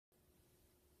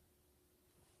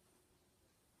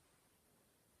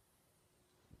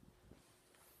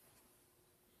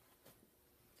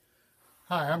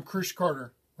Hi, I'm Chris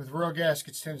Carter with Royal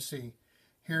Gaskets, Tennessee,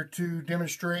 here to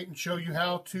demonstrate and show you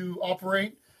how to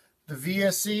operate the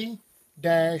VSC-2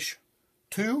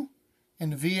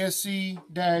 and the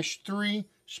VSC-3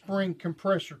 spring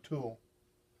compressor tool.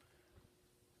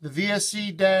 The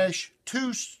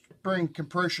VSC-2 spring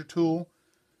compressor tool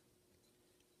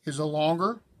is a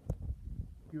longer.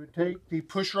 You would take the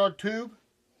pushrod tube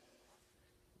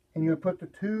and you would put the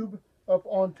tube up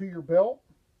onto your belt,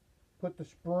 put the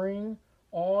spring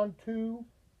onto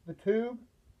the tube,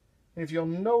 and if you'll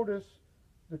notice,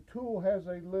 the tool has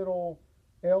a little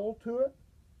L to it.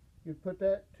 You'd put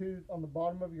that on the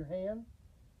bottom of your hand.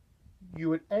 You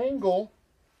would angle,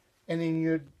 and then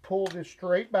you'd pull this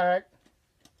straight back,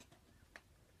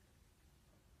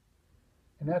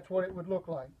 and that's what it would look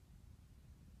like.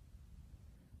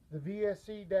 The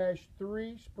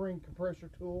VSC-3 spring compressor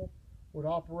tool would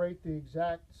operate the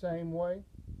exact same way.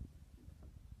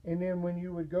 And then when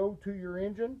you would go to your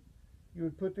engine, you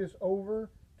would put this over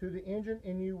to the engine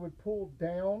and you would pull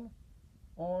down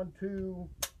onto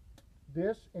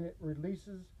this and it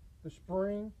releases the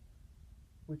spring,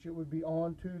 which it would be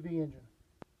onto the engine.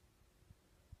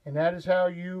 And that is how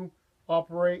you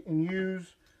operate and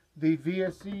use the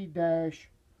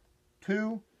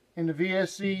VSC-2 and the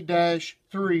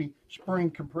VSC-3 spring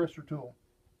compressor tool.